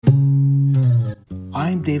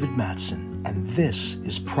I'm David Matson, and this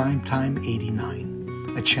is Primetime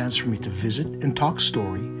 89, a chance for me to visit and talk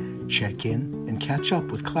story, check in, and catch up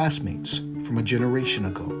with classmates from a generation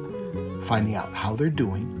ago, finding out how they're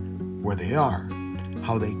doing, where they are,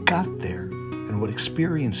 how they got there, and what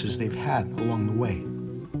experiences they've had along the way.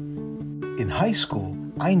 In high school,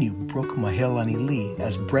 I knew Brook Mahelani Lee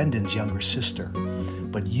as Brendan's younger sister,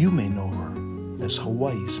 but you may know her as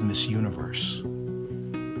Hawaii's Miss Universe.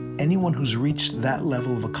 Anyone who's reached that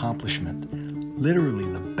level of accomplishment, literally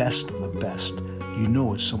the best of the best, you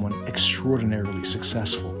know is someone extraordinarily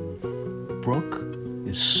successful. Brook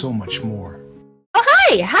is so much more. Oh,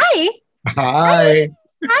 hi. Hi. Hi.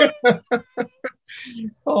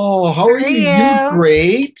 Oh, how are you? You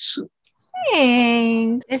great.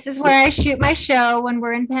 Thanks. This is where I shoot my show when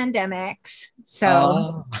we're in pandemics.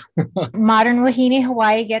 So Modern Wahine,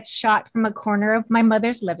 Hawaii gets shot from a corner of my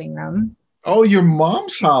mother's living room. Oh, your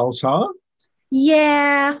mom's house, huh?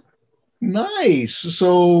 Yeah. Nice.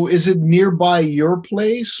 So is it nearby your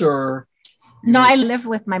place or? No, I live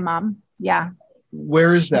with my mom. Yeah.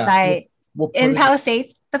 Where is that? In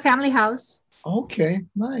Palisades, the family house. Okay,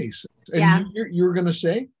 nice. And yeah. you were going to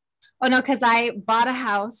say? Oh, no, because I bought a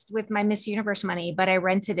house with my Miss Universe money, but I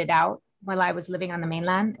rented it out while I was living on the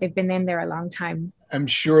mainland. I've been in there a long time. I'm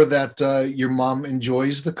sure that your mom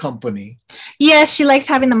enjoys the company. Yes, she likes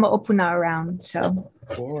having the mo'opuna around. So,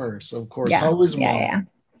 of course. Yeah. How is mom? Yeah.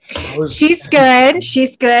 She's good.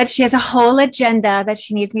 She's good. She has a whole agenda that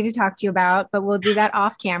she needs me to talk to you about, but we'll do that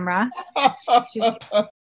off camera.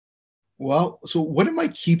 Well, so what am I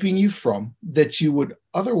keeping you from that you would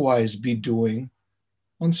otherwise be doing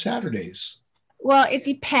on Saturdays? Well, it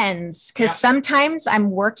depends because sometimes I'm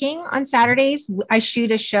working on Saturdays. I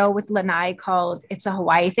shoot a show with Lanai called It's a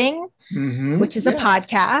Hawaii Thing, which is a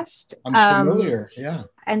podcast. I'm familiar. Yeah.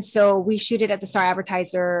 And so we shoot it at the Star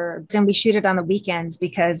Advertiser and we shoot it on the weekends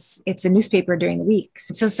because it's a newspaper during the week.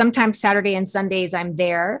 So sometimes Saturday and Sundays I'm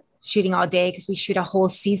there shooting all day because we shoot a whole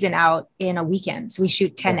season out in a weekend. So we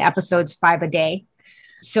shoot 10 episodes, 5 a day.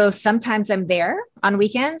 So sometimes I'm there on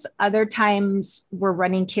weekends. Other times we're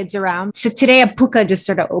running kids around. So today Apuka just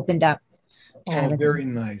sort of opened up. Oh, very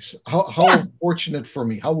nice. How fortunate for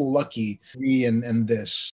me. How lucky me and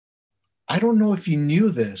this. I don't know if you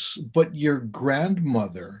knew this, but your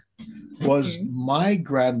grandmother was my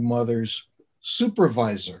grandmother's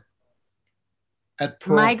supervisor at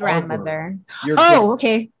Pearl My Harbor. Grandmother.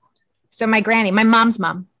 Okay. So my granny, my mom's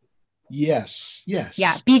mom. Yes.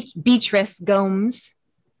 Yeah, Beatrice Gomes.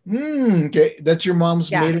 Okay, that's your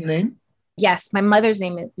mom's maiden name? Yes, my mother's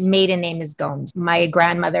maiden name is Gomes. My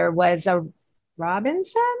grandmother was a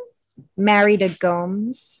Robinson, married a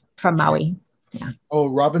Gomes from Maui. Yeah. Oh,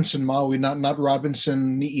 Robinson Maui, not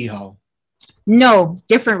Robinson Ni'ihau. No,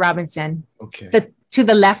 different Robinson. Okay. To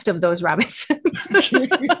the left of those Robinsons.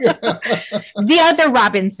 The other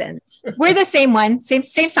Robinson. We're the same one, same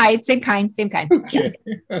side, same kind. Okay.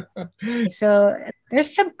 Yeah. So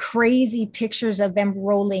there's some crazy pictures of them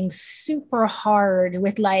rolling super hard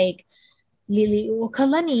with like Lili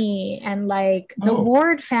Ukalani and like the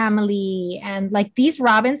Ward family and like these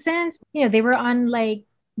Robinsons, they were on like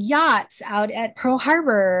yachts out at Pearl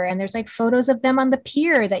Harbor, and there's like photos of them on the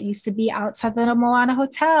pier that used to be outside the Moana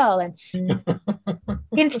Hotel, and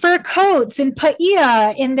in fur coats and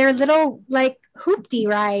paia in their little like hoopty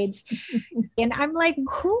rides. And I'm like,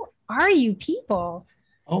 who are you people?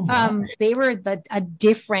 They were a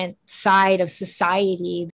different side of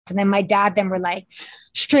society. And then my dad, were like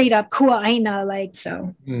straight up kua'aina, like,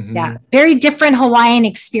 so yeah, very different Hawaiian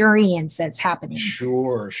experience that's happening.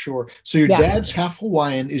 Sure. So your dad's half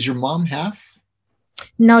Hawaiian. Is your mom half?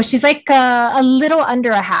 No, she's like a little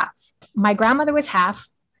under a half. My grandmother was half,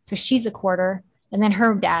 so she's a quarter. And then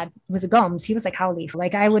her dad was a Gomes. He was like Haole.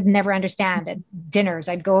 Like I would never understand at dinners.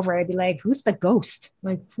 I'd go over, I'd be like, who's the ghost?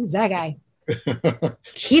 Like, who's that guy?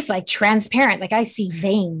 He's like transparent. Like I see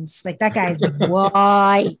veins. Like that guy's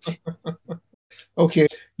white. Okay.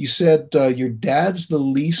 You said your dad's the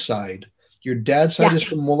Lee side. Your dad's side is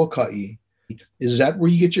from Molokai. Is that where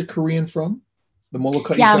you get your Korean from? The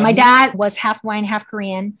Molokai family? My dad was half Hawaiian, half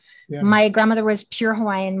Korean. Yeah. My grandmother was pure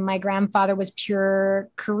Hawaiian. My grandfather was pure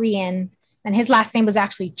Korean. And his last name was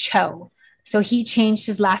actually Cho. So he changed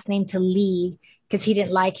his last name to Lee because he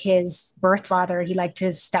didn't like his birth father. He liked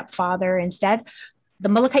his stepfather instead. The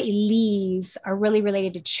Molokai Lees are really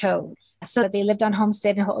related to Cho. So they lived on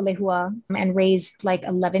homestead in Ho'olehua and raised like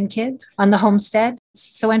 11 kids on the homestead.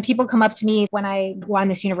 So when people come up to me when I won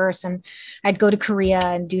Miss Universe and I'd go to Korea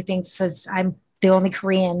and do things because I'm the only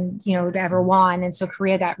Korean, to ever won. And so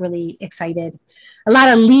Korea got really excited. A lot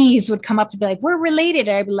of Lees would come up to be like, we're related.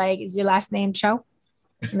 And I'd be like, is your last name Cho?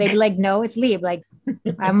 And they'd be like, no, it's Lee. Like,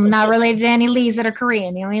 I'm not related to any Lees that are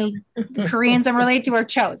Korean. The only Koreans I'm related to are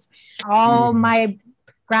Cho's. All my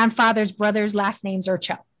grandfather's brothers' last names are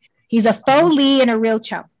Cho. He's a faux Lee and a real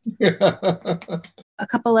Cho. A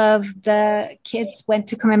couple of the kids went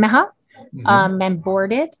to Kamehameha and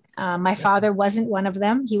boarded. My father wasn't one of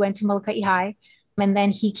them. He went to Molokai High. And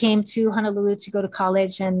then he came to Honolulu to go to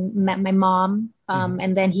college and met my mom.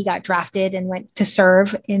 And then he got drafted and went to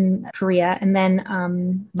serve in Korea. And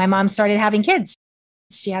then my mom started having kids.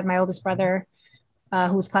 She had my oldest brother,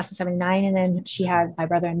 who was class of 79. And then she had my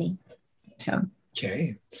brother and me. So.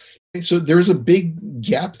 Okay. So there's a big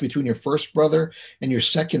gap between your first brother and your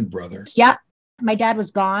second brother. Yeah. My dad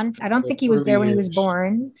was gone. I don't think he was there when he was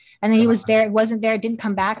born. And then he was there, wasn't there, didn't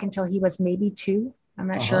come back until he was maybe 2. I'm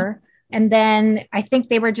not sure. And then I think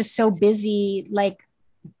they were just so busy, like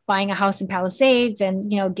buying a house in Palisades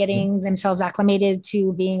and, you know, getting themselves acclimated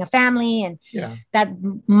to being a family. And that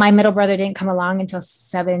my middle brother didn't come along until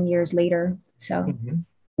 7 years later. So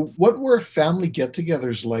what were family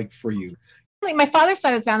get-togethers like for you? Like my father's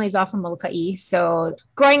side of the family is all from Molokai. So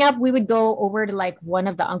growing up, we would go over to like one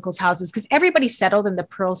of the uncle's houses because everybody settled in the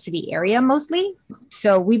Pearl City area mostly.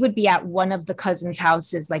 So we would be at one of the cousins'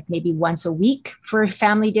 houses like maybe once a week for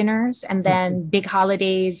family dinners. And then big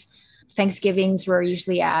holidays, Thanksgivings were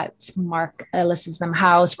usually at Mark Ellis's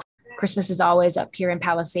house. Christmas is always up here in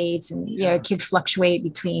Palisades. And, you know, it could fluctuate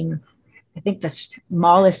between, I think the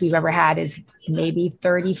smallest we've ever had is maybe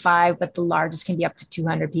 35, but the largest can be up to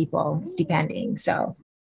 200 people, depending. So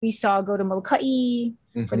we saw go to Molokai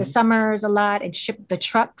for the summers a lot and ship the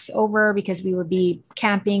trucks over because we would be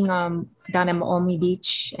camping down at Maomi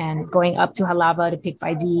Beach and going up to Halava to pick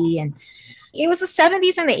 5D. And it was the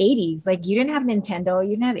 70s and the 80s. Like you didn't have Nintendo,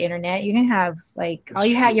 you didn't have internet, you didn't have like all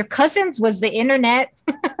you had. Your cousins was the internet.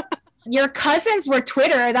 Your cousins were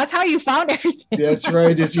Twitter. That's how you found everything. That's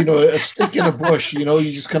right. It's, you know, a stick in a bush, you know,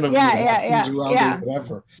 you just kind of around it,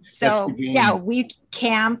 whatever. So we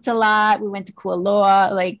camped a lot. We went to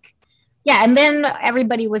Kualoa, like, and then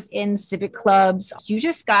everybody was in civic clubs. You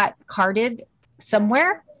just got carded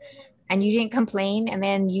somewhere and you didn't complain. And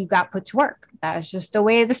then you got put to work. That's just the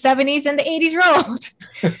way the 70s and the 80s rolled.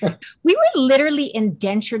 We were literally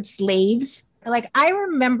indentured slaves. Like I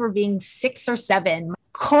remember being 6 or 7,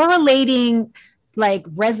 correlating like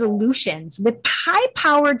resolutions with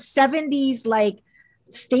high-powered 70s like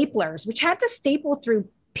staplers, which had to staple through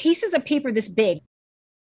pieces of paper this big.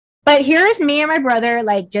 But here is me and my brother,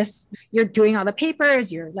 like just you're doing all the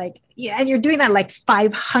papers, you're like, and you're doing that like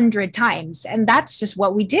 500 times. And that's just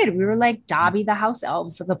what we did. We were like Dobby the house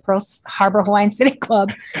elves of the Pearl Harbor Hawaiian Civic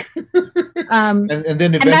Club. And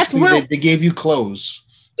then eventually they gave you clothes.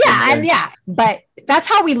 But that's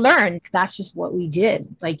how we learned. That's just what we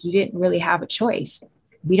did. Like you didn't really have a choice.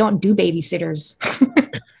 We don't do babysitters.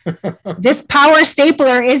 This power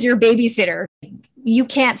stapler is your babysitter. You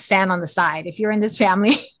can't stand on the side. If you're in this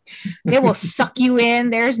family, they will suck you in.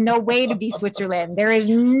 There's no way to be Switzerland. There is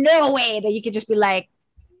no way that you could just be like,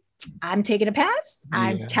 I'm taking a pass.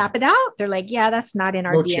 I'm tapping out. They're like, yeah, that's not in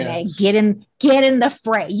our DNA. Chance. Get in the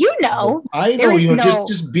fray. You know, I know. You know,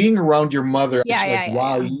 just being around your mother. It's like,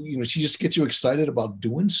 wow. You know, she just gets you excited about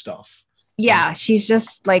doing stuff. Yeah, she's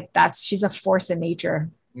just like she's a force in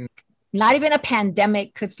nature. Not even a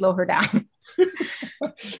pandemic could slow her down.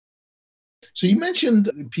 So you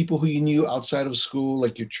mentioned people who you knew outside of school,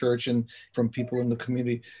 like your church, and from people in the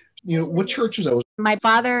community. You know, what church was that? My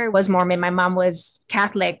father was Mormon. My mom was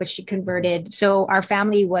Catholic, but she converted. So our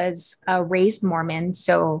family was raised Mormon.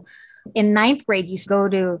 So in 9th grade, you go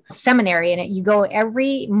to seminary and you go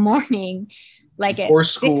every morning, like before at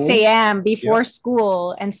school. 6 a.m. before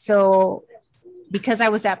school. And so because I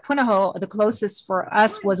was at Punahou, the closest for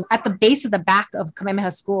us was at the base of the back of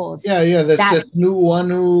Kamehameha schools. That's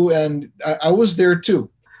Nuuanu. And I was there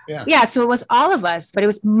too. Yeah, so it was all of us, but it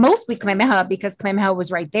was mostly Kamehameha because Kamehameha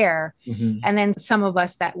was right there. And then some of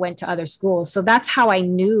us that went to other schools. So that's how I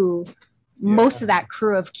knew most of that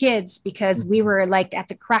crew of kids because we were like at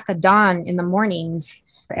the crack of dawn in the mornings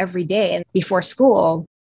every day and before school.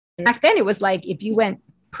 And back then it was like if you went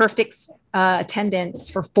perfect attendance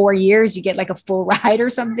for 4 years, you get like a full ride or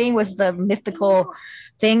something was the mythical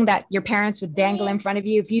thing that your parents would dangle in front of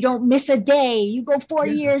you. If you don't miss a day, you go 4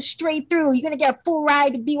 years straight through, you're going to get a full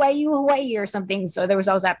ride to BYU Hawaii or something. So there was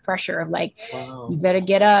always that pressure of like, you better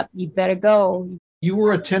get up, you better go. You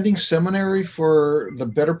were attending seminary for the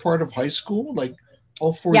better part of high school, like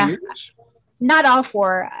all 4 years? Not all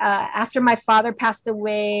 4. After my father passed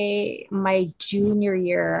away, my junior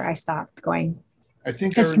year, I stopped going. I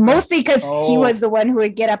think mostly because he was the one who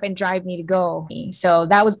would get up and drive me to go. So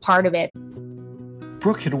that was part of it.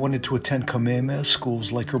 Brooke had wanted to attend Kamehameha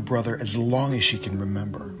schools like her brother as long as she can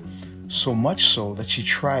remember. So much so that she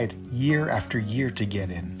tried year after year to get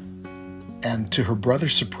in. And to her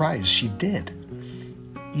brother's surprise, she did.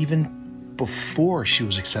 Even before she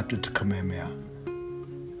was accepted to Kamehameha.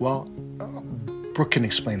 Well, Brooke can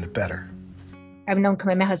explain it better. I've known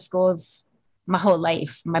Kamehameha schools my whole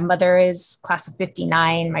life. My mother is class of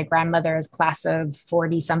 59. My grandmother is class of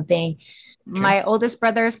 40 something. Okay. My oldest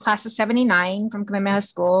brother is class of 79 from Kamehameha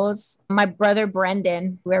schools. My brother,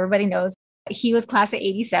 Brendan, who everybody knows, he was class of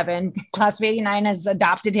 87. Class of 89 has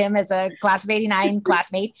adopted him as a class of 89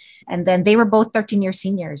 classmate. And then they were both 13-year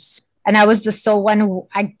seniors. And I was the sole one who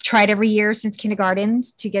I tried every year since kindergarten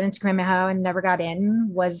to get into Kamehameha and never got in,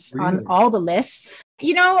 was really? On all the lists.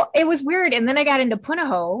 You know, it was weird. And then I got into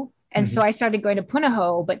Punahou. And so I started going to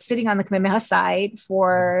Punahou, but sitting on the Kamehameha side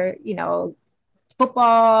for, you know,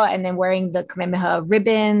 football, and then wearing the Kamehameha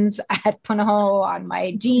ribbons at Punahou on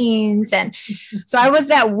my jeans. And so I was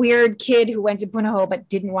that weird kid who went to Punahou but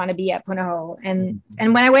didn't want to be at Punahou. And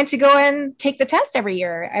when I went to go and take the test every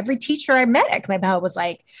year, every teacher I met at Kamehameha was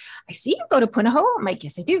like, I see you go to Punahou. I'm like,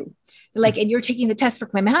 yes, I do. They're like, and you're taking the test for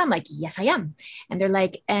Kamehameha? I'm like, yes, I am. And they're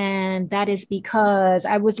like, and that is because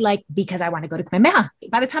I was like, because I want to go to Kamehameha.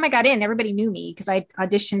 By the time I got in, everybody knew me because I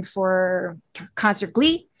auditioned for concert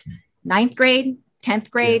glee, 9th grade,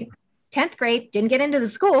 10th grade, 10th grade, didn't get into the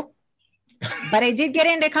school, but I did get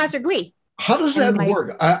into concert glee. How does that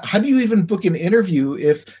work? How do you even book an interview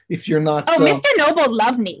if you're not? Oh, Mr. Noble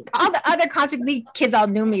loved me. All the other concert glee kids all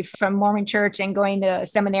knew me from Mormon church and going to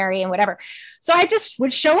seminary and whatever. So I just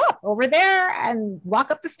would show up over there and walk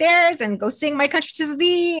up the stairs and go sing My Country 'Tis of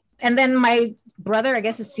Thee. And then my brother, I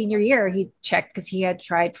guess his senior year, he checked because he had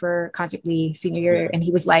tried for concert glee senior year. And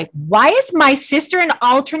he was like, why is my sister an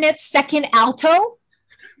alternate second alto?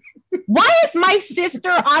 Why is my sister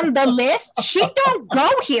on the list? She don't go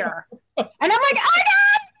here. And I'm like, oh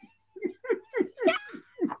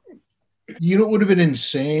God. You know what would have been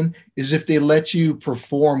insane is if they let you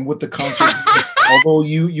perform with the concert, although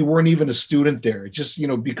you weren't even a student there. Just, you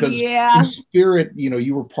know, because in spirit, you know,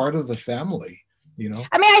 you were part of the family, you know.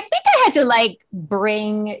 I mean, I think I had to like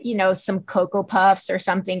bring, you know, some Cocoa Puffs or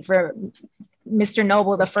something for Mr.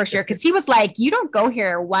 Noble the first year, because he was like, you don't go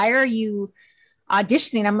here. Why are you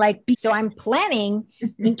auditioning? I'm like, so I'm planning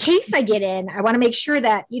in case I get in, I want to make sure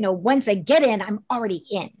that, you know, once I get in, I'm already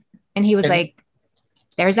in. And he was like,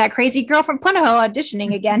 there's that crazy girl from Punahou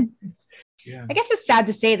auditioning again. Yeah. I guess it's sad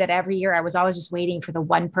to say that every year I was always just waiting for the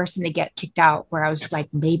one person to get kicked out, where I was just like,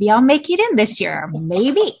 maybe I'll make it in this year.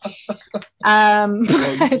 Maybe. Well,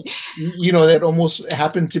 you know, that almost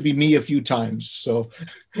happened to be me a few times. So,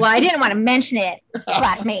 well, I didn't want to mention it,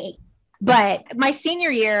 classmate, but my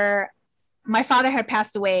senior year, my father had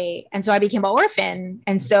passed away, and so I became an orphan,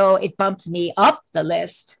 and so it bumped me up the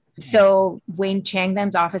list. So Wayne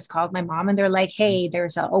Changdam's office called my mom, and they're like, hey,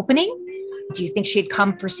 there's an opening. Do you think she'd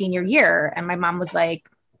come for senior year? And my mom was like,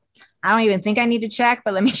 I don't even think I need to check,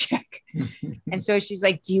 but let me check. And so she's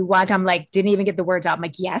like, do you want? I'm like, didn't even get the words out. I'm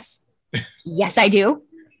like, yes, I do.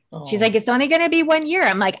 Oh. She's like, it's only going to be 1 year.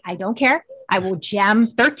 I'm like, I don't care. I will jam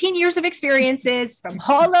 13 years of experiences from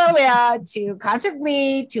Honolulu to concert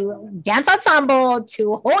glee to dance ensemble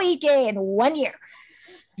to Ho'ike in 1 year.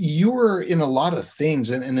 You were in a lot of things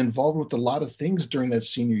and involved with a lot of things during that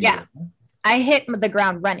senior year. Yeah, I hit the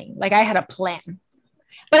ground running. Like I had a plan.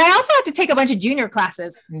 But I also had to take a bunch of junior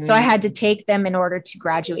classes. So I had to take them in order to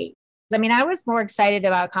graduate. I mean, I was more excited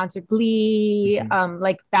about concert glee.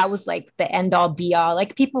 Like that was like the end all be all.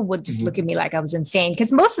 Like people would just look at me like I was insane,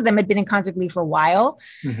 because most of them had been in concert glee for a while.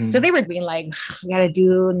 So they were being like, we got to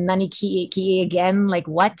do Nani Ki again. Like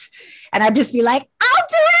what? And I'd just be like, I'll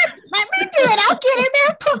do it. Let me do it. I'll get in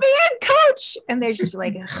there. Put me in, coach. And they're just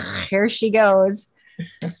like, here she goes.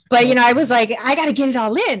 But, you know, I was like, I got to get it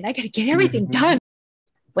all in. I got to get everything done.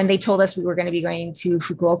 When they told us we were going to be going to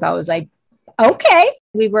Fukuoka, I was like, okay.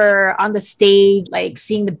 We were on the stage, like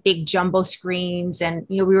seeing the big jumbo screens, and,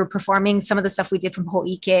 you know, we were performing some of the stuff we did from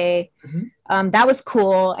Ho'ike. That was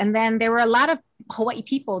cool. And then there were a lot of Hawaii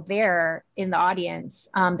people there in the audience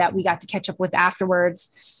that we got to catch up with afterwards.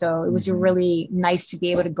 So it was really nice to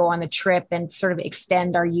be able to go on the trip and sort of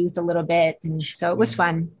extend our youth a little bit. And so it was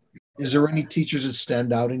fun. Is there any teachers that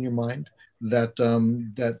stand out in your mind that,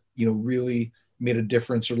 you know, really made a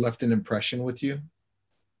difference or left an impression with you?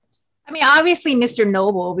 I mean, obviously Mr.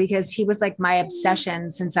 Noble, because he was like my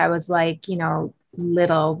obsession since I was like, you know,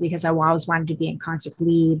 little, because I always wanted to be in concert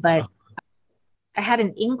glee. But I had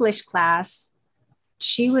an English class.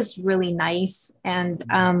 She was really nice. And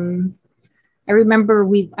I remember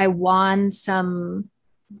I won some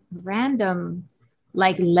random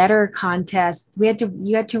like letter contest. You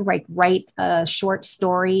had to write a short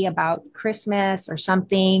story about Christmas or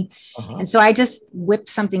something. Uh-huh. And so I just whipped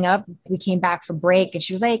something up. We came back for break and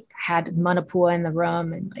she was like, had Manapua in the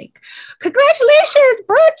room and like, congratulations,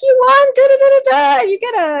 Brooke, you won. Da, da, da, da, da. You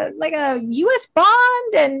get a US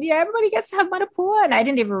bond and yeah, everybody gets to have Manapua. And I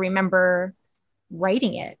didn't even remember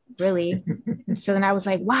writing it really. And so then I was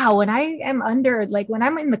like, wow, when I am under, like when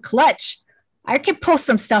I'm in the clutch, I can pull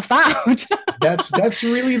some stuff out. That's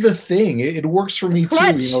really the thing. It works for me too.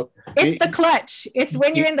 Clutch. It's the clutch. It's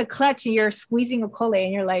when you're in the clutch and you're squeezing a cola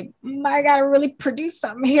and you're like, I gotta really produce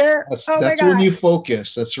something here. Oh my that's when god. you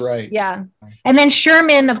focus. That's right. Yeah. And then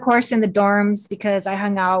Sherman, of course, in the dorms because I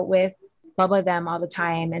hung out with Bubba them all the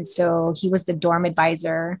time. And so he was the dorm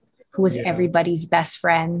advisor who was everybody's best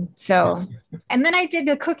friend. So and then I did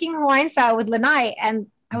the cooking Hawaiian style with Lanai and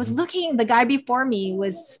I was looking, the guy before me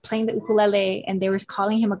was playing the ukulele and they were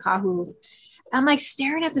calling him a kahu. I'm like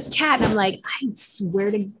staring at this cat and I'm like, I swear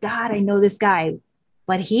to God, I know this guy,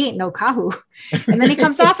 but he ain't no kahu. And then he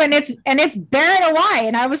comes off and it's Barrett Hawaii.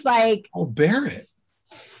 And I was like, oh, Barrett.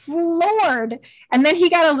 floored. And then he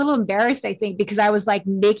got a little embarrassed, I think, because I was like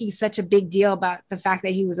making such a big deal about the fact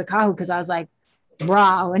that he was a kahu because I was like,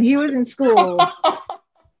 brah, when he was in school,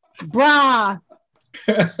 brah.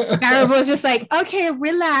 Arab was just like, okay,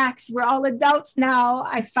 relax. We're all adults now.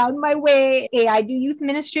 I found my way. Hey, I do youth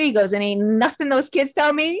ministry. He goes, and ain't nothing those kids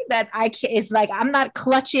tell me that I can't. It's like, I'm not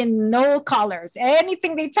clutching no collars.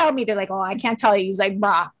 Anything they tell me, they're like, oh, I can't tell you. He's like,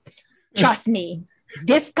 brah, trust me.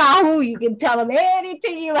 This kahu, you can tell him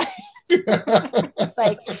anything you like. It's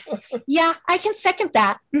like, yeah, I can second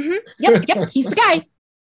that. Mm-hmm. Yep, he's the guy.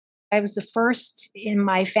 I was the first in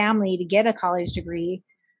my family to get a college degree.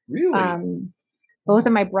 Really? Both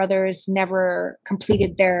of my brothers never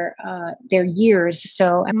completed their years.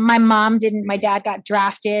 So my mom didn't. My dad got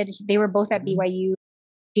drafted. They were both at BYU.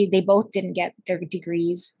 They both didn't get their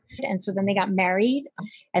degrees. And so then they got married.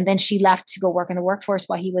 And then she left to go work in the workforce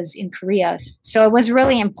while he was in Korea. So it was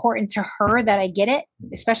really important to her that I get it,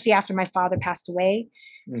 especially after my father passed away.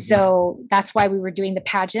 Mm-hmm. So that's why we were doing the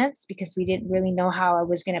pageants because we didn't really know how I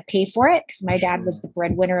was going to pay for it because my dad was the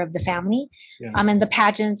breadwinner of the family. Yeah. And the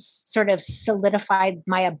pageants sort of solidified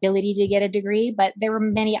my ability to get a degree, but there were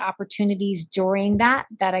many opportunities during that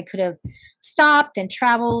I could have stopped and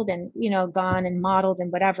traveled and, gone and modeled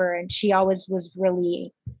and whatever. And she always was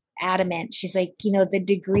really adamant. She's like, the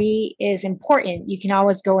degree is important. You can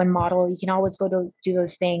always go and model. You can always go to do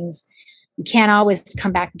those things. You can't always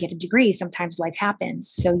come back and get a degree. Sometimes life happens.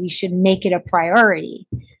 So you should make it a priority.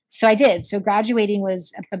 So I did. So graduating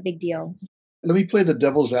was a big deal. Let me play the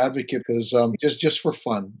devil's advocate because just for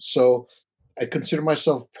fun. So I consider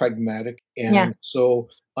myself pragmatic. And so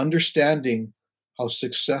understanding how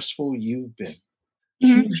successful you've been,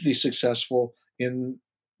 hugely successful in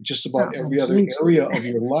just about every other area of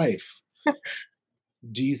your life.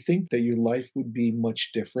 Do you think that your life would be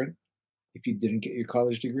much different if you didn't get your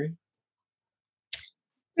college degree?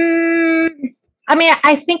 I mean,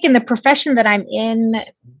 I think in the profession that I'm in,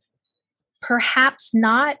 perhaps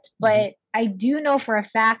not, but I do know for a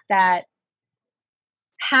fact that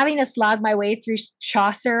having to slog my way through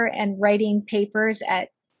Chaucer and writing papers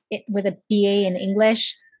with a BA in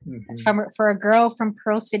English for a girl from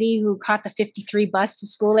Pearl City who caught the 53 bus to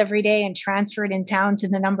school every day and transferred in town to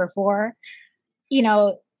the number 4,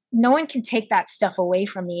 no one can take that stuff away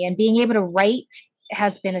from me. And being able to write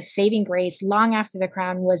has been a saving grace long after the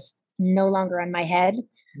crown was no longer on my head.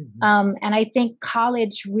 And I think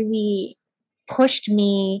college really pushed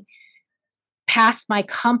me past my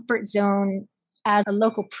comfort zone as a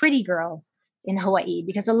local pretty girl in Hawaii,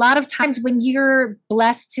 because a lot of times when you're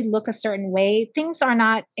blessed to look a certain way, things are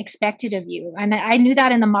not expected of you. And I knew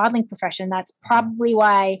that in the modeling profession. That's probably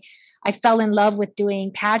why I fell in love with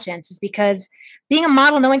doing pageants, is because being a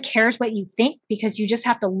model, no one cares what you think because you just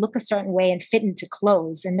have to look a certain way and fit into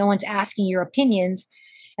clothes and no one's asking your opinions.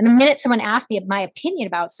 And the minute someone asked me my opinion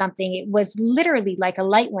about something, it was literally like a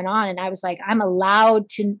light went on and I was like, I'm allowed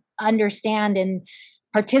to understand and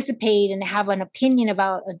participate and have an opinion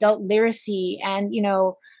about adult literacy and,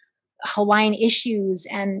 Hawaiian issues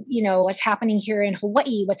and, what's happening here in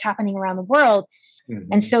Hawaii, what's happening around the world.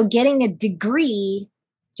 And so getting a degree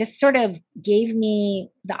just sort of gave me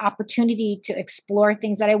the opportunity to explore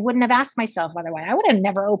things that I wouldn't have asked myself otherwise. I would have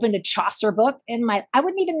never opened a Chaucer book I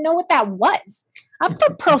wouldn't even know what that was. I'm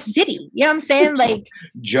from Pearl City. You know what I'm saying? Like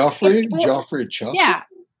Joffrey Chaucer. Yeah.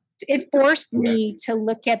 It forced me to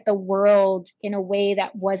look at the world in a way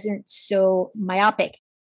that wasn't so myopic.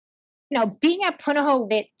 being at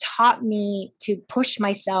Punahou, it taught me to push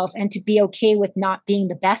myself and to be okay with not being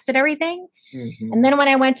the best at everything. Mm-hmm. And then when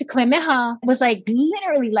I went to Kamehameha, it was like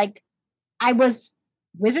literally like I was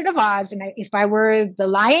Wizard of Oz. And if I were the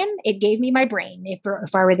lion, it gave me my brain.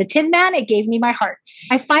 If I were the Tin Man, it gave me my heart.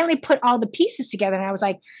 I finally put all the pieces together and I was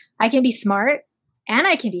like, I can be smart and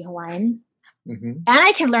I can be Hawaiian and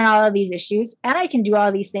I can learn all of these issues and I can do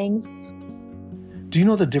all these things. Do you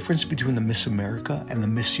know the difference between the Miss America and the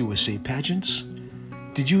Miss USA pageants?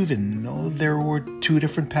 Did you even know there were two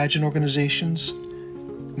different pageant organizations?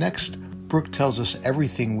 Next, Brooke tells us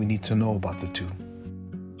everything we need to know about the two.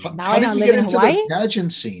 How did you get into the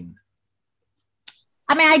pageant scene?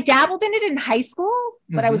 I mean, I dabbled in it in high school,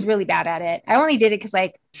 but I was really bad at it. I only did it because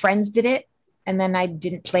like friends did it, and then I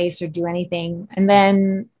didn't place or do anything. And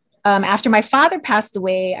then after my father passed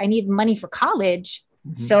away, I needed money for college.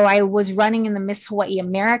 So I was running in the Miss Hawaii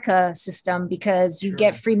America system because you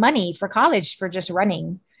get free money for college for just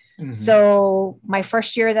running. So my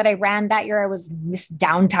first year that I ran, that year I was Miss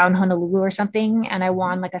Downtown Honolulu or something. And I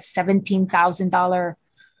won like a $17,000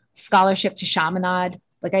 scholarship to Chaminade.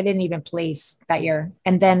 Like I didn't even place that year.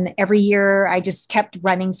 And then every year I just kept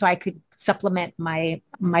running so I could supplement my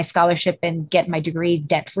scholarship and get my degree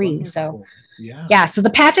debt free. So so the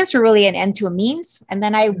pageants were really an end to a means. And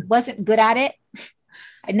then I wasn't good at it.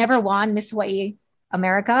 I never won Miss Hawaii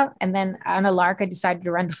America. And then on a lark, I decided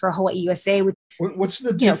to run for Hawaii USA. What's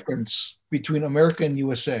the difference between America and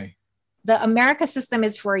USA? The America system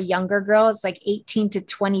is for a younger girl. It's like 18 to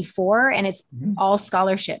 24, and it's all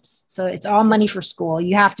scholarships. So it's all money for school.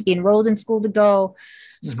 You have to be enrolled in school to go.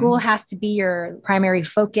 School has to be your primary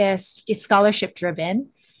focus. It's scholarship driven.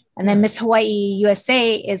 And then Miss Hawaii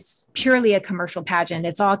USA is purely a commercial pageant.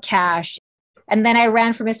 It's all cash. And then I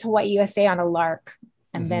ran for Miss Hawaii USA on a lark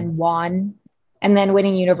and then won. And then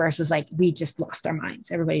winning universe was like, we just lost our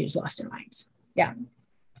minds. Everybody just lost their minds. Yeah.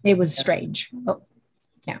 It was strange. Oh,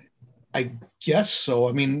 yeah. I guess so.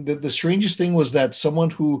 I mean, the strangest thing was that someone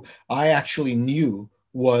who I actually knew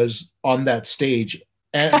was on that stage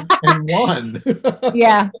and won.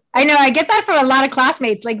 Yeah, I know. I get that from a lot of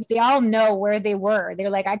classmates. Like they all know where they were. They're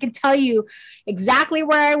like, I can tell you exactly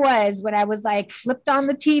where I was when I was like flipped on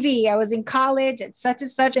the TV. I was in college at such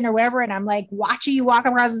and such and or wherever. And I'm like watching you walk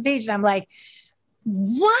across the stage. And I'm like,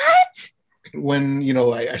 what? When,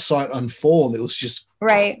 I saw it unfold, it was just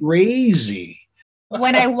crazy.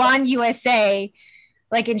 When I won USA,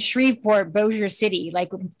 like in Shreveport, Bossier City,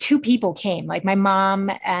 like two people came, like my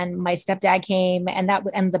mom and my stepdad came and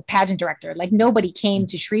the pageant director, like nobody came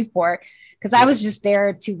to Shreveport because I was just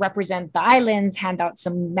there to represent the islands, hand out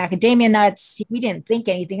some macadamia nuts. We didn't think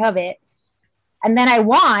anything of it. And then I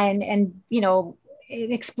won and,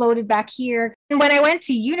 it exploded back here. And when I went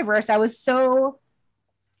to Universe, I was so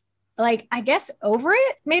like, I guess over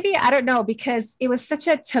it, maybe, I don't know, because it was such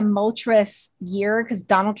a tumultuous year because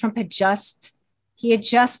Donald Trump had just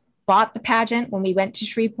bought the pageant when we went to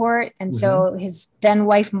Shreveport. And so his then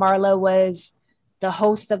wife, Marla, was the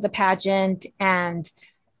host of the pageant. And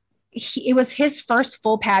it was his first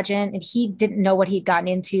full pageant and he didn't know what he'd gotten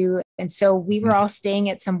into. And so we were all staying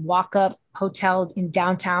at some walk-up hotel in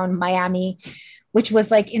downtown Miami, which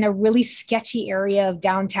was like in a really sketchy area of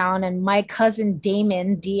downtown. And my cousin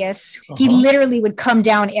Damon Diaz, he literally would come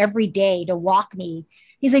down every day to walk me.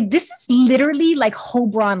 He's like, this is literally like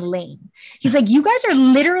Hobron Lane. He's like, you guys are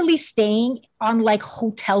literally staying on like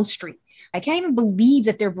Hotel Street. I can't even believe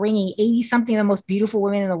that they're bringing 80 something of the most beautiful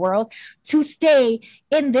women in the world to stay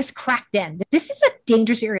in this crack den. This is a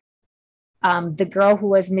dangerous area. The girl who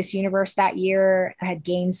was Miss Universe that year had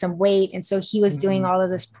gained some weight. And so he was doing all of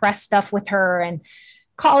this press stuff with her and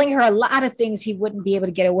calling her a lot of things he wouldn't be able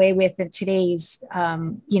to get away with in today's,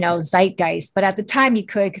 zeitgeist. But at the time he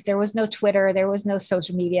could, because there was no Twitter, there was no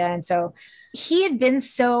social media. And so he had been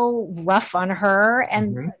so rough on her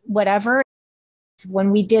and whatever.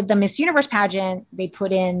 When we did the Miss Universe pageant, they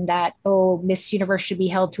put in that, Miss Universe should be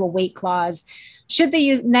held to a weight clause. Should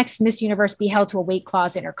the next Miss Universe be held to a weight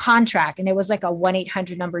clause in her contract? And it was like a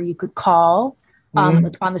 1-800 number you could call on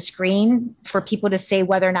the screen for people to say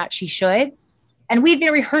whether or not she should. And we'd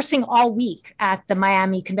been rehearsing all week at the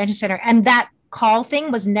Miami Convention Center. And that call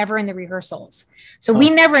thing was never in the rehearsals. So we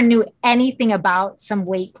never knew anything about some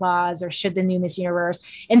weight clause or should the new Miss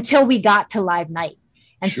Universe until we got to live night.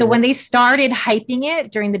 And so when they started hyping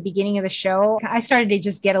it during the beginning of the show, I started to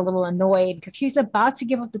just get a little annoyed because he's about to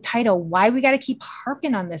give up the title. Why we got to keep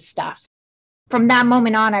harping on this stuff? From that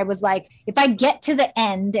moment on, I was like, if I get to the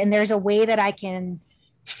end and there's a way that I can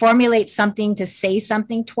formulate something to say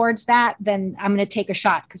something towards that, then I'm going to take a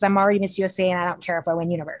shot because I'm already Miss USA and I don't care if I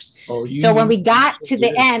win Universe. So when we got to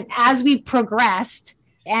the end, as we progressed,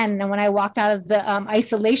 And when I walked out of the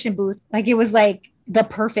isolation booth, like it was like the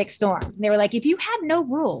perfect storm. They were like, if you had no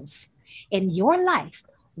rules in your life,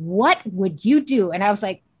 what would you do? And I was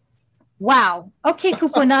like, wow, okay,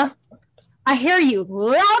 Kupuna, I hear you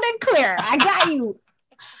loud and clear. I got you.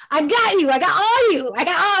 I got you. I got all you. I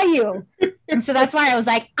got all you. And so that's why I was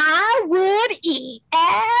like, I would eat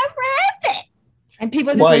everything. And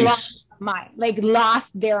people just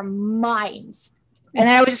lost their minds. And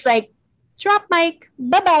I was just like, drop mic,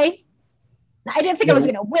 bye-bye. I didn't think I was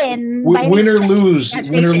going to win. Win or lose.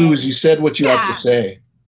 You said what you had to say.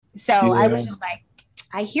 So I was just like,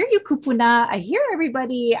 I hear you, Kupuna. I hear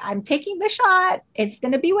everybody. I'm taking the shot. It's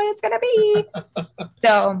going to be what it's going to be.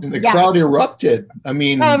 So and the crowd erupted. I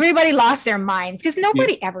mean, everybody lost their minds because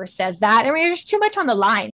nobody ever says that. I mean, there's too much on the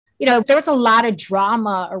line. You know, there was a lot of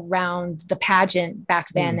drama around the pageant back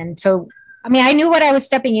then. And so, I mean, I knew what I was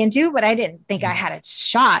stepping into, but I didn't think I had a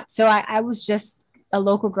shot. So I was just a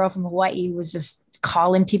local girl from Hawaii who was just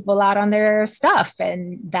calling people out on their stuff.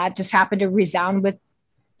 And that just happened to resound with,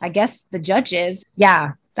 I guess, the judges.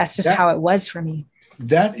 Yeah, that's just how it was for me.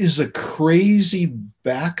 That is a crazy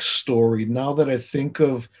backstory now that I think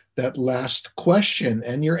of that last question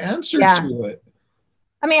and your answer to it.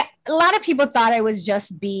 I mean, a lot of people thought I was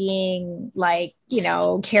just being like, you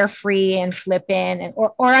know, carefree and flippant, and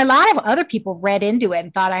or a lot of other people read into it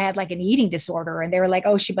and thought I had like an eating disorder, and they were like,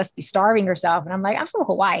 oh, she must be starving herself. And I'm like, I'm from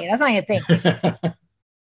Hawaii. That's not a thing.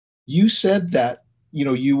 You said that, you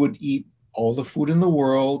know, you would eat all the food in the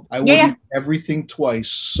world. I would eat everything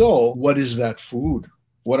twice. So what is that food?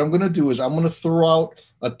 What I'm going to do is I'm going to throw out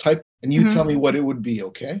a type and you tell me what it would be.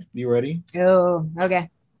 Okay. You ready? Oh,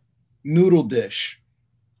 okay. Noodle dish.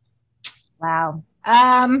 Wow.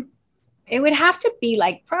 It would have to be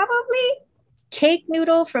like probably cake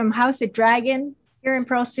noodle from House of Dragon here in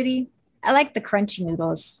Pearl City. I like the crunchy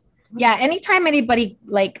noodles. Yeah. Anytime anybody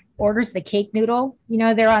like orders the cake noodle, you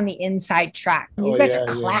know, they're on the inside track. You guys are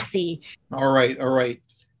classy. Yeah. All right.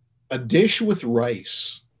 A dish with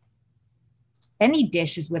rice. Any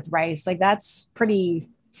dish is with rice. Like that's pretty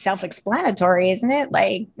self-explanatory, isn't it?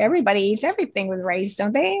 Like everybody eats everything with rice,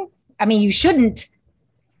 don't they? I mean, you shouldn't,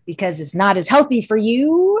 because it's not as healthy for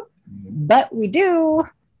you, but we do.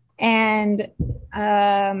 And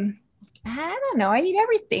I don't know. I eat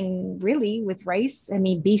everything really with rice. I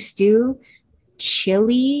mean, beef stew,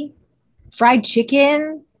 chili, fried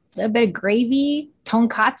chicken, a little bit of gravy,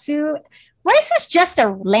 tonkatsu. Rice is just a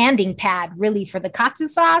landing pad really for the katsu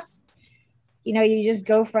sauce. You know, you just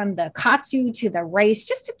go from the katsu to the rice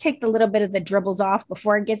just to take the little bit of the dribbles off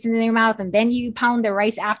before it gets into your mouth. And then you pound the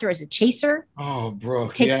rice after as a chaser. Oh, bro.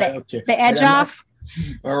 Take the edge off.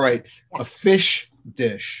 All right. Yeah. A fish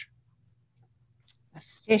dish. A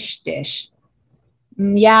fish dish.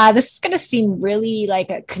 Yeah, this is going to seem really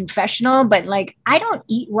like a confessional, but like I don't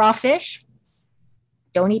eat raw fish.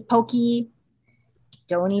 Don't eat poke.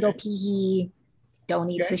 Don't eat okihi.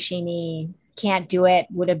 Don't eat sashimi. Can't do it.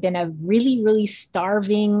 Would have been a really, really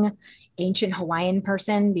starving ancient Hawaiian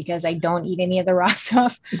person because I don't eat any of the raw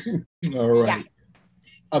stuff. All right. Yeah.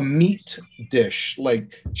 A meat dish,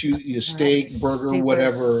 like choose a steak, burger,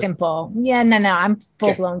 whatever. Simple. Yeah, no. I'm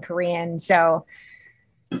full-blown Korean. So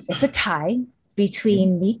it's a tie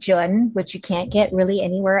between meat jun, which you can't get really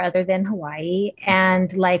anywhere other than Hawaii,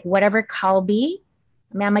 and like whatever kalbi.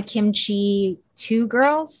 I mean, I'm a kimchi 2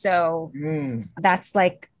 girl. So that's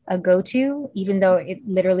like a go-to, even though it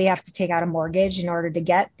literally have to take out a mortgage in order to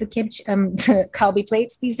get the kimchi the kalbi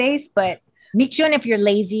plates these days. But michun, if you're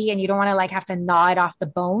lazy and you don't want to like have to gnaw it off the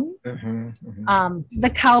bone, the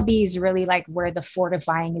kalbi is really like where the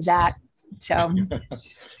fortifying is at. So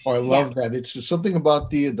I love that. It's something about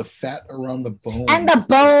the fat around the bone. And the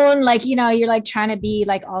bone, like, you know, you're like trying to be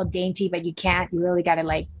like all dainty, but you can't. You really got to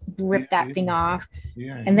like rip that thing off.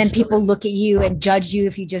 Yeah, and then people look at you and judge you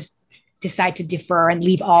if you just decide to defer and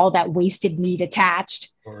leave all that wasted meat attached.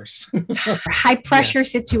 Of course. High pressure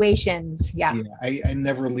situations. Yeah. I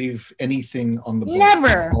never leave anything on the bone.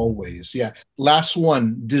 Never. Always. Yeah. Last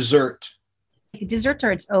one, dessert. Desserts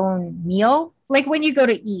are its own meal. Like when you go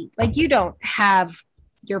to eat, like you don't have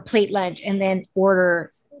your plate lunch and then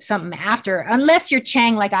order something after, unless you're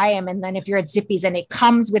Chang like I am. And then if you're at Zippy's and it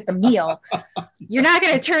comes with the meal, you're not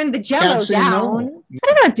going to turn the Jell-O down. No.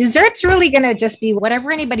 I don't know. Dessert's really going to just be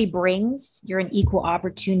whatever anybody brings. You're an equal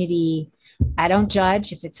opportunity. I don't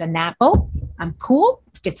judge. If it's an apple, I'm cool.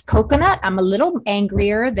 If it's coconut, I'm a little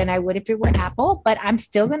angrier than I would if it were apple, but I'm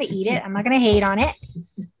still going to eat it. I'm not going to hate on it.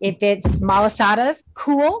 If it's malasadas,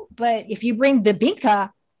 cool. But if you bring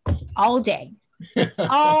bibingka, all day.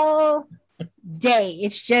 All day.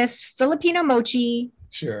 It's just Filipino mochi.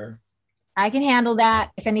 Sure. I can handle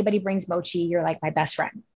that. If anybody brings mochi, you're like my best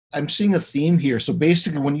friend. I'm seeing a theme here. So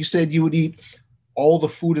basically, when you said you would eat all the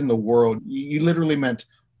food in the world, you literally meant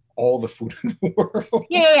all the food in the world.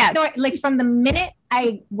 Yeah. No, like from the minute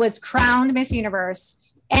I was crowned Miss Universe,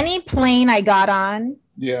 any plane I got on,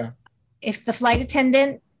 yeah, if the flight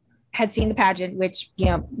attendant had seen the pageant, which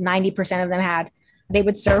 90% of them had, they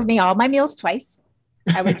would serve me all my meals twice.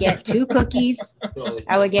 I would get 2 cookies.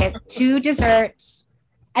 I would get 2 desserts.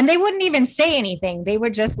 And they wouldn't even say anything. They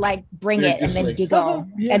would just like bring it and then like, giggle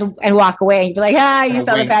and walk away. And you'd be like, you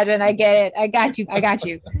saw the pageant. I get it. I got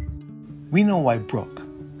you. We know why Brook,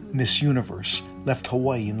 Miss Universe, left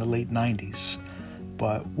Hawaii in the late 90s.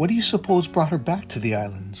 But what do you suppose brought her back to the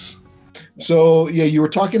islands? So, you were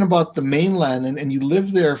talking about the mainland and you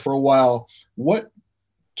lived there for a while. What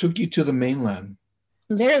took you to the mainland?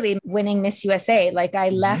 Literally winning Miss USA. Like I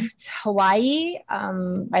left Hawaii.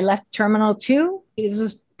 I left Terminal 2. This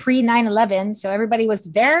was pre 9/11. So everybody was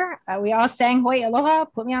there. We all sang Hawaii Aloha,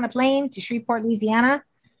 put me on a plane to Shreveport, Louisiana.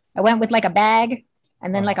 I went with like a bag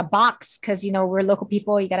and then like a box because, we're local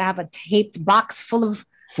people. You got to have a taped box full of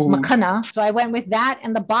makana. So I went with that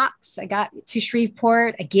and the box. I got to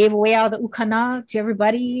Shreveport. I gave away all the ukana to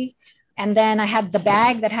everybody. And then I had the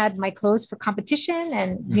bag that had my clothes for competition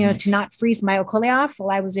and, to not freeze my okole off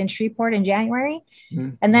while I was in Shreveport in January.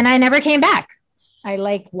 And then I never came back.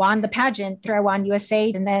 I won the pageant. I won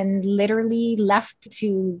USA and then literally left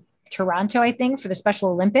to Toronto, I think, for the Special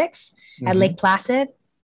Olympics at Lake Placid.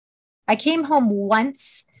 I came home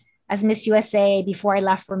once as Miss USA before I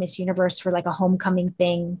left for Miss Universe for like a homecoming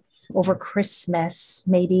thing over Christmas,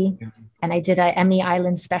 maybe. And I did a Emmy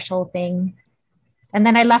Island special thing. And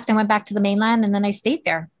then I left and went back to the mainland and then I stayed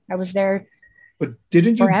there. I was there. But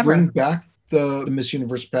didn't you forever. Bring back the Miss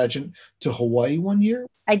Universe pageant to Hawaii one year?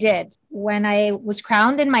 I did. When I was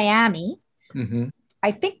crowned in Miami,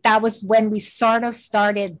 I think that was when we sort of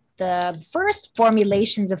started the first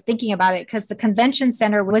formulations of thinking about it because the convention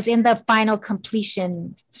center was in the final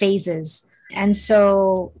completion phases. And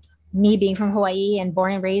so me being from Hawaii and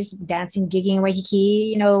born and raised dancing, gigging in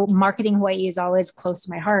Waikiki, marketing Hawaii is always close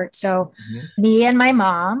to my heart. So me and my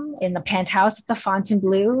mom in the penthouse at the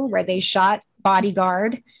Fontainebleau where they shot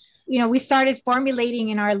Bodyguard, we started formulating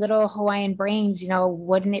in our little Hawaiian brains,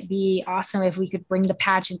 wouldn't it be awesome if we could bring the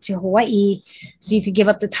pageant to Hawaii so you could give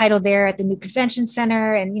up the title there at the new convention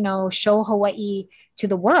center and, show Hawaii to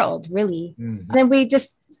the world, really. Then we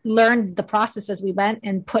just learned the process as we went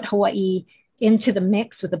and put Hawaii into the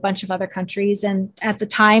mix with a bunch of other countries. And at the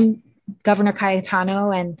time, Governor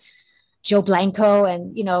Cayetano and Joe Blanco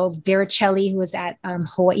and, Vericelli, who was at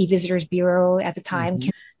Hawaii Visitors Bureau at the time,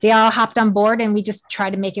 they all hopped on board and we just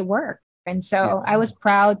tried to make it work. And so I was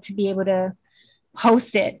proud to be able to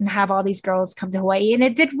host it and have all these girls come to Hawaii. And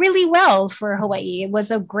it did really well for Hawaii. It was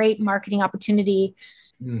a great marketing opportunity.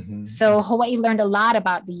 So Hawaii learned a lot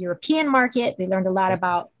about the European market. They learned a lot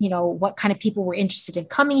about, what kind of people were interested in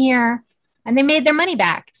coming here. And they made their money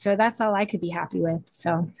back. So that's all I could be happy with.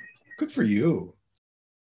 So good for you.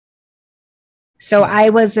 So I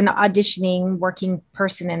was an auditioning working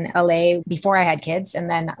person in LA before I had kids. And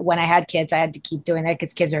then when I had kids, I had to keep doing that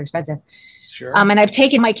because kids are expensive. Sure. And I've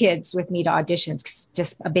taken my kids with me to auditions because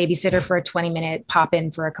just a babysitter for a 20-minute pop in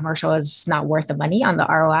for a commercial is just not worth the money on the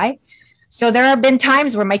ROI. So there have been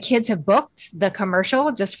times where my kids have booked the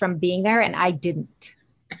commercial just from being there and I didn't.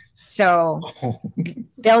 So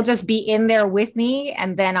they'll just be in there with me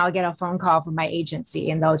and then I'll get a phone call from my agency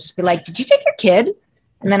and they'll just be like, did you take your kid?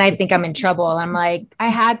 And then I think I'm in trouble. I'm like, I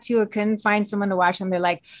had to, I couldn't find someone to watch them. They're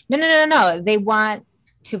like, no. They want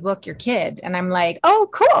to book your kid. And I'm like, oh,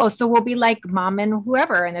 cool. So we'll be like mom and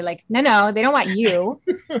whoever. And they're like, no, they don't want you.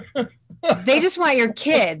 They just want your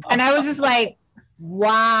kid. And I was just like,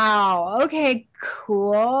 wow, okay,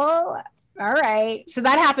 cool. All right. So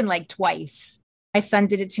that happened like twice. My son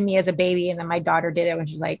did it to me as a baby. And then my daughter did it when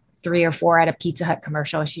she was like 3 or 4 at a Pizza Hut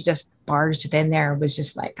commercial. She just barged in there and was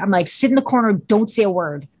just like, I'm like, sit in the corner, don't say a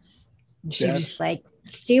word. And she was just like,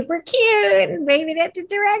 super cute. And waving at the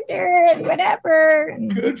director and whatever.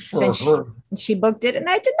 And good for her. She booked it and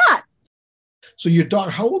I did not. So your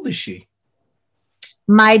daughter, how old is she?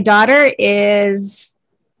 My daughter is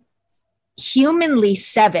humanly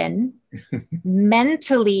 7,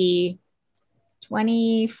 mentally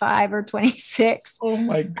 25 or 26. Oh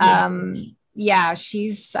my God. Yeah,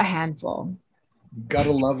 she's a handful.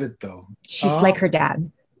 Gotta love it though. She's like her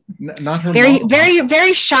dad. Not her very, mom.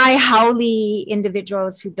 very shy, howly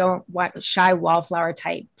individuals who don't want shy wallflower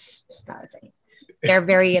types. It's not a thing. They're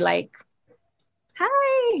very like,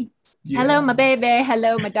 hi, hello, my baby.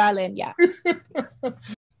 Hello, my darling. Yeah.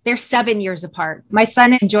 They're 7 years apart. My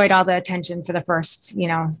son enjoyed all the attention for the first,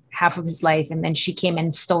 half of his life. And then she came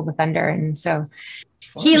and stole the thunder. And so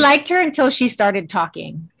he liked her until she started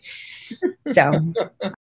talking. So,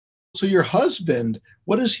 so your husband,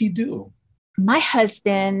 what does he do? My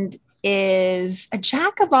husband is a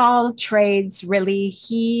jack of all trades, really.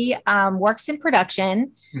 He works in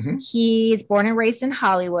production. Mm-hmm. He's born and raised in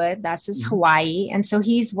Hollywood. That's his Hawaii. And so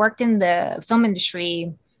he's worked in the film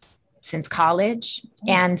industry since college.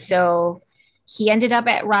 And so he ended up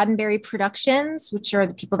at Roddenberry Productions, which are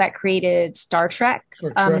the people that created Star Trek.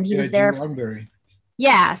 And he was there. Roddenberry.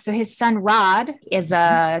 Yeah. So his son, Rod, is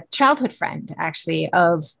a childhood friend, actually,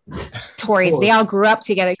 of Tori's. They all grew up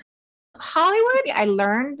together. Hollywood, I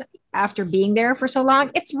learned after being there for so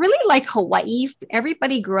long, it's really like Hawaii.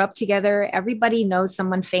 Everybody grew up together. Everybody knows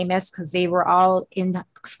someone famous because they were all in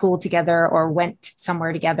school together or went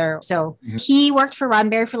somewhere together. So he worked for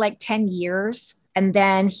Roddenberry for like 10 years. And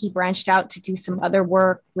then he branched out to do some other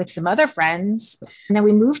work with some other friends. And then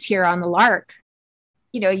we moved here on the lark.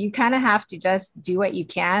 You kind of have to just do what you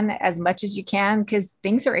can as much as you can because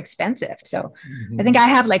things are expensive. So I think I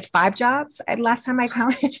have like 5 jobs last time I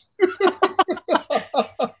counted.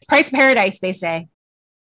 Price paradise, they say.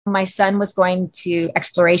 My son was going to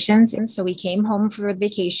explorations. And so we came home for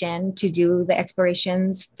vacation to do the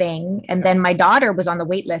explorations thing. And then my daughter was on the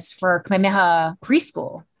wait list for Kamehameha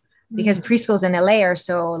preschool because preschools in LA are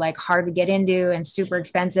so like hard to get into and super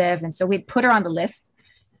expensive. And so we'd put her on the list.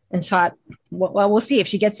 And thought, well, we'll see if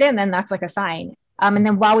she gets in, then that's like a sign. And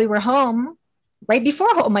then while we were home, right before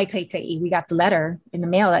Ho'omaikai, we got the letter in the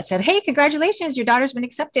mail that said, hey, congratulations, your daughter's been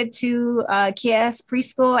accepted to KS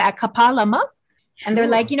preschool at Kapalama. Sure. And they're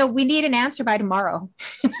like, we need an answer by tomorrow.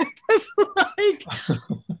 It's like,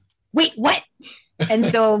 wait, what? And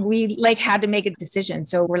so we had to make a decision.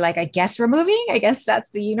 So we're like, I guess we're moving. I guess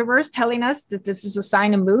that's the universe telling us that this is a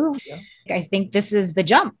sign to move. Yeah. I think this is the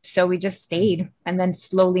jump. So we just stayed and then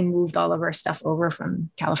slowly moved all of our stuff over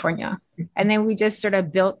from California. And then we just sort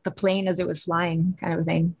of built the plane as it was flying kind of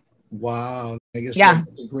thing. Wow. I guess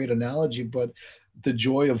that's a great analogy, but the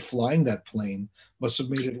joy of flying that plane must have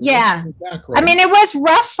made it back, right? I mean, it was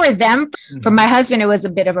rough for them. For my husband, it was a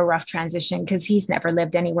bit of a rough transition because he's never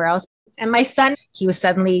lived anywhere else. And my son, he was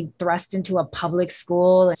suddenly thrust into a public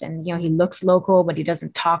school and, he looks local, but he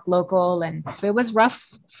doesn't talk local. And it was rough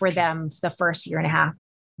for them the first year and a half.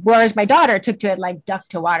 Whereas my daughter took to it like duck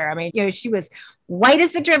to water. I mean, she was white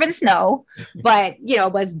as the driven snow, but,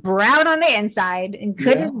 was brown on the inside and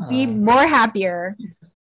couldn't be more happier.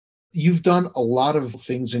 You've done a lot of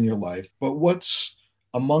things in your life, but what's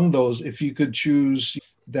among those, if you could choose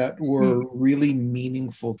that were really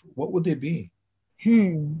meaningful, what would they be?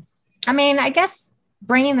 I mean, I guess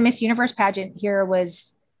bringing the Miss Universe pageant here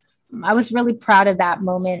I was really proud of that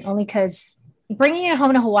moment, only because bringing it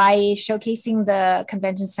home to Hawaii, showcasing the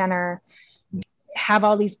convention center, have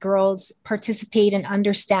all these girls participate and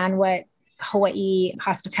understand what Hawaii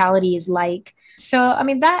hospitality is like. So, I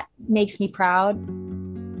mean, that makes me proud.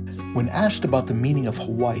 When asked about the meaning of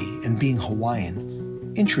Hawaii and being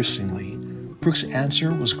Hawaiian, interestingly, Brook's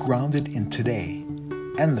answer was grounded in today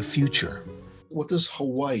and the future. What does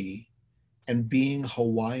Hawaii and being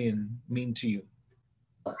Hawaiian mean to you?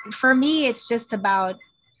 For me, it's just about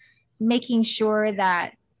making sure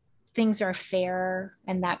that things are fair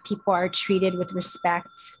and that people are treated with respect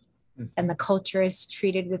and the culture is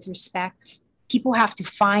treated with respect. People have to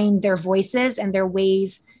find their voices and their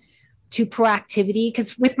ways to proactivity.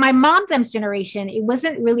 Because with my mom, them's generation, it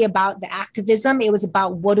wasn't really about the activism. It was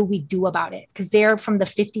about what do we do about it? Because they're from the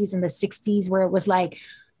 50s and the 60s where it was like,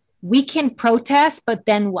 we can protest, but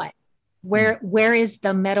then what? Where is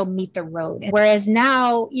the metal meet the road? Whereas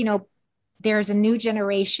now, there's a new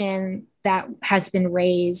generation that has been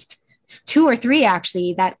raised, 2 or 3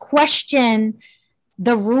 actually, that question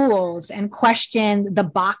the rules and question the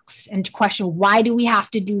box and question why do we have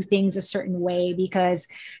to do things a certain way? Because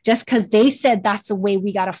just because they said that's the way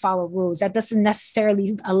we got to follow rules, that doesn't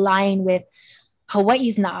necessarily align with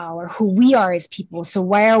Hawaii's na'au or who we are as people. So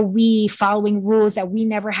why are we following rules that we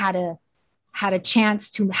never had a chance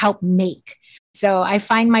to help make? So I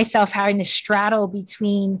find myself having to straddle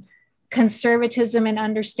between conservatism and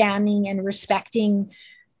understanding and respecting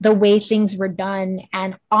the way things were done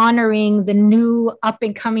and honoring the new up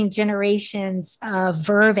and coming generations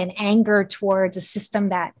verve and anger towards a system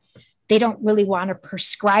that they don't really want to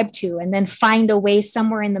prescribe to, and then find a way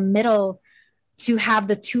somewhere in the middle to have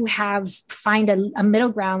the two halves find a middle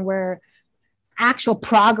ground where actual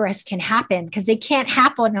progress can happen, because they can't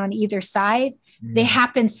happen on either side. They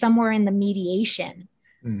happen somewhere in the mediation.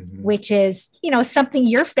 which is, something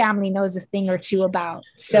your family knows a thing or two about.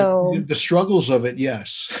 So the struggles of it,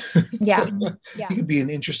 yes. Yeah. It could be an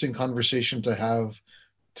interesting conversation to have,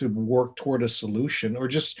 to work toward a solution, or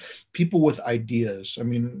just people with ideas. I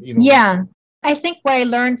mean, Yeah. I think what I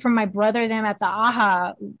learned from my brother them at the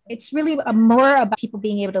AHA, it's really more about people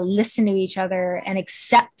being able to listen to each other and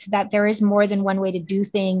accept that there is more than one way to do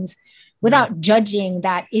things without judging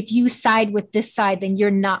that if you side with this side, then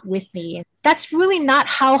you're not with me. That's really not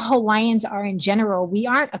how Hawaiians are in general. We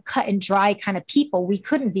aren't a cut and dry kind of people. We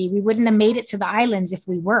couldn't be. We wouldn't have made it to the islands if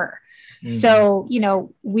we were. So,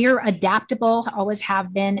 we're adaptable, always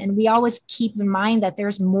have been. And we always keep in mind that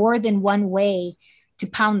there's more than one way to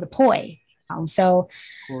pound the poi. So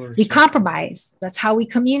we compromise. That's how we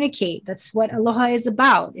communicate. That's what aloha is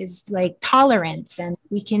about, is like tolerance, and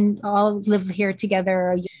we can all live here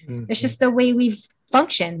together. It's just the way we've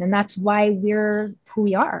functioned, and that's why we're who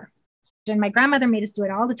we are. And my grandmother made us do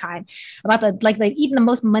it all the time about even the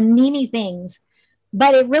most manini things.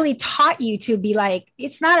 But it really taught you to be like,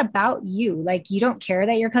 it's not about you. Like, you don't care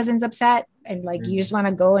that your cousin's upset, and like, you just want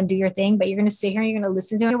to go and do your thing, but you're going to sit here and you're going to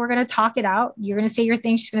listen to it. We're going to talk it out. You're going to say your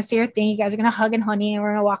thing. She's going to say her thing. You guys are going to hug and honey, and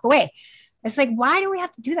we're going to walk away. It's like, why do we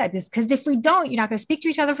have to do that? Because if we don't, you're not going to speak to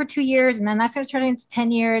each other for 2 years. And then that's going to turn into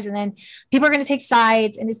 10 years. And then people are going to take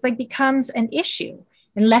sides, and it's like becomes an issue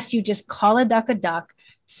unless you just call a duck,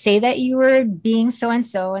 say that you were being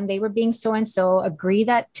so-and-so and they were being so-and-so, agree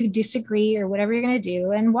that to disagree or whatever you're going to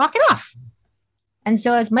do, and walk it off. And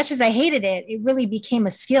so as much as I hated it, it really became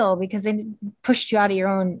a skill, because it pushed you out of your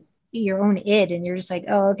own id. And you're just like,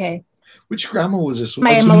 oh, okay. Which grandma was this?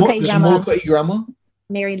 My Molokai grandma?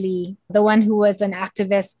 Mary Lee, the one who was an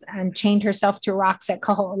activist and chained herself to rocks at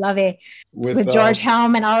Kaho'olawe with George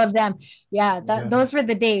Helm and all of them. Those were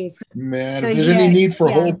the days. Man, so if there's any need for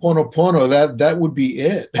Ho'oponopono, that would be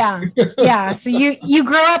it. Yeah. So you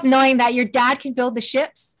grow up knowing that your dad can build the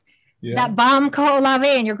ships that bomb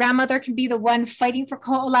Kaho'olawe, and your grandmother can be the one fighting for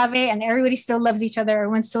Kaho'olawe, and everybody still loves each other.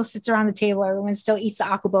 Everyone still sits around the table. Everyone still eats the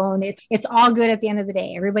akubone. It's all good at the end of the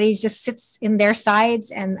day. Everybody just sits in their sides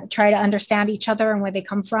and try to understand each other and where they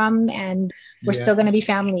come from, and we're still going to be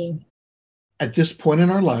family. At this point in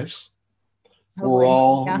our lives, we're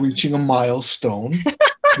all reaching a milestone.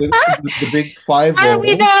 the big 5-0. Are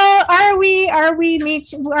we though?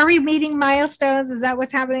 Are we meeting milestones? Is that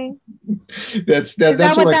what's happening? That's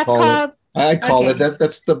what I call it. I call it that.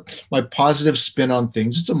 That's my positive spin on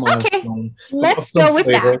things. It's a milestone. Okay. Let's go with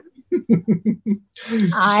that.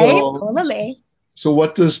 Totally. So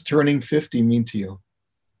what does turning 50 mean to you?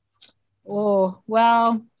 Oh,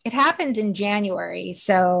 well, it happened in January,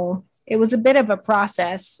 so it was a bit of a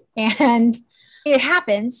process, and it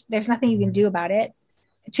happens. There's nothing you can do about it.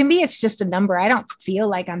 To me, it's just a number. I don't feel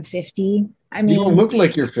like I'm 50. I mean, you don't look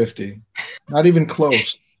like you're 50. Not even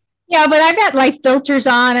close. Yeah, but I've got like filters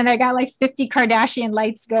on, and I got like 50 Kardashian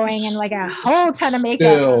lights going, and like a whole ton of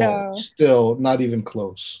makeup. Still not even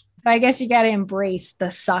close. But I guess you got to embrace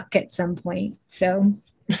the suck at some point. So,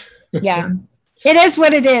 yeah, it is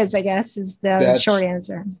what it is, I guess, is the short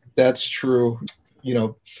answer. That's true.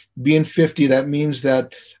 Being 50, that means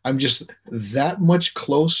that I'm just that much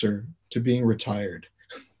closer to being retired.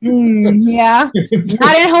 Yeah,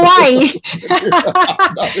 not in Hawaii.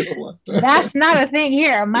 That's not a thing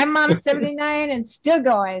here. My mom's 79 and still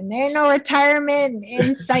going. There's no retirement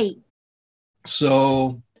in sight.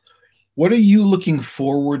 So, what are you looking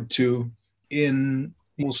forward to in,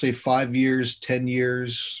 we'll say, 5 years, 10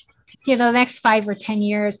 years? The next 5 or 10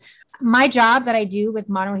 years. My job that I do with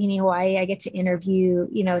Manohini Hawaii, I get to interview,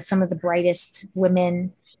 some of the brightest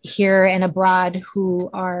women here and abroad who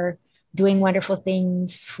are doing wonderful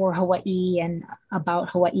things for Hawaii and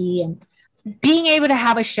about Hawaii, and being able to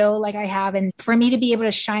have a show like I have, and for me to be able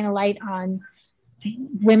to shine a light on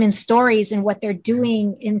women's stories and what they're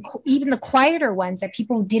doing, in even the quieter ones that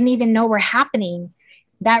people didn't even know were happening.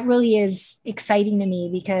 That really is exciting to me,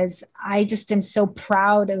 because I just am so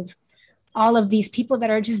proud of all of these people that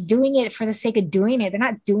are just doing it for the sake of doing it. They're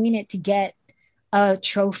not doing it to get a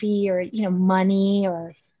trophy or, money,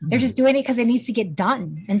 or they're just doing it because it needs to get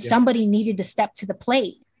done. And somebody needed to step to the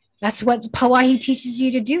plate. That's what Pauahi teaches you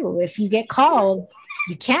to do. If you get called,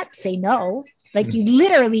 you can't say no. Like, you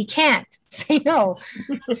literally can't say no.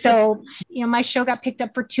 So, my show got picked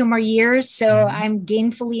up for 2 more years. So I'm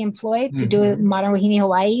gainfully employed to do Manohini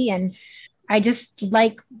Hawaii. And I just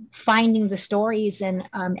like finding the stories and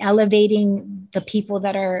elevating the people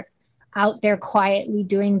that are out there quietly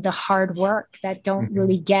doing the hard work that don't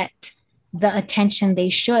really get the attention they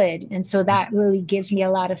should. And so that really gives me a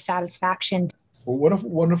lot of satisfaction. Well, what a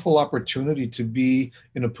wonderful opportunity to be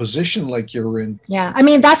in a position like you're in. Yeah. I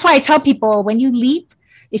mean, that's why I tell people, when you leap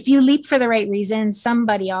if you leap for the right reasons,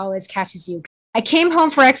 somebody always catches you. I came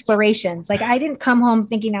home for explorations. Like I didn't come home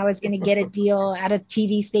thinking I was going to get a deal at a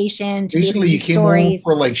TV station to Basically, be you able to came stories.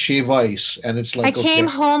 home for like shave ice, and it's like I came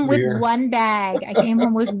home with here. one bag. I came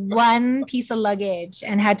home with one piece of luggage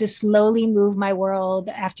and had to slowly move my world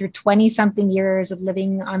after 20 something years of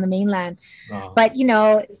living on the mainland. Oh. But, you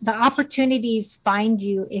know, the opportunities find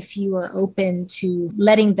you if you are open to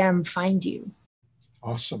letting them find you.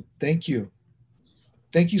 Awesome. Thank you.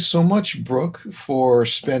 Thank you so much, Brooke, for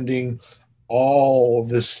spending all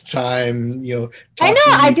this time, I know. talking,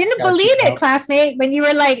 I didn't believe catching it, up. classmate, when you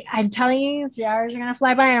were like, I'm telling you, 3 hours are going to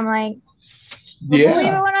fly by. And I'm like, believe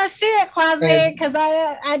it when I see it, classmate, because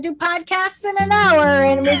I do podcasts in an hour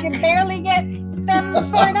and we can barely get them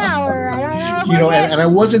for an hour. I don't know. And I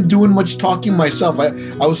wasn't doing much talking myself. I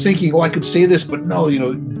was thinking, I could say this, but no,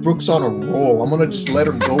 Brooke's on a roll. I'm going to just let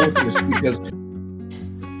her go with this because.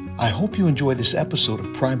 I hope you enjoy this episode of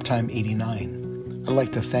Primetime 89. I'd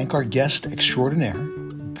like to thank our guest extraordinaire,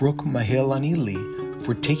 Brook Mahealani Lee,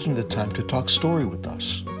 for taking the time to talk story with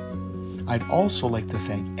us. I'd also like to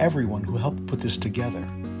thank everyone who helped put this together.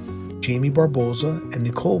 Jamie Barboza and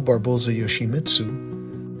Nicole Barboza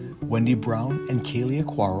Yoshimitsu, Wendy Brown and Kaylee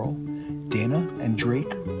Aquaro, Dana and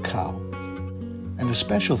Drake Cow. And a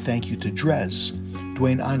special thank you to Drez,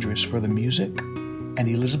 Dwayne Andres for the music, and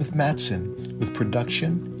Elizabeth Matson with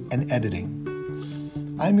production and editing.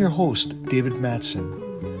 I'm your host, David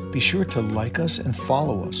Matson. Be sure to like us and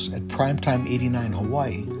follow us at Primetime 89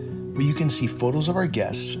 Hawaii, where you can see photos of our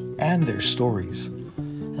guests and their stories.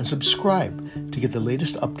 And subscribe to get the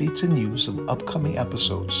latest updates and news of upcoming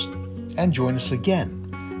episodes. And join us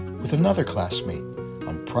again with another classmate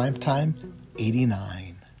on Primetime 89.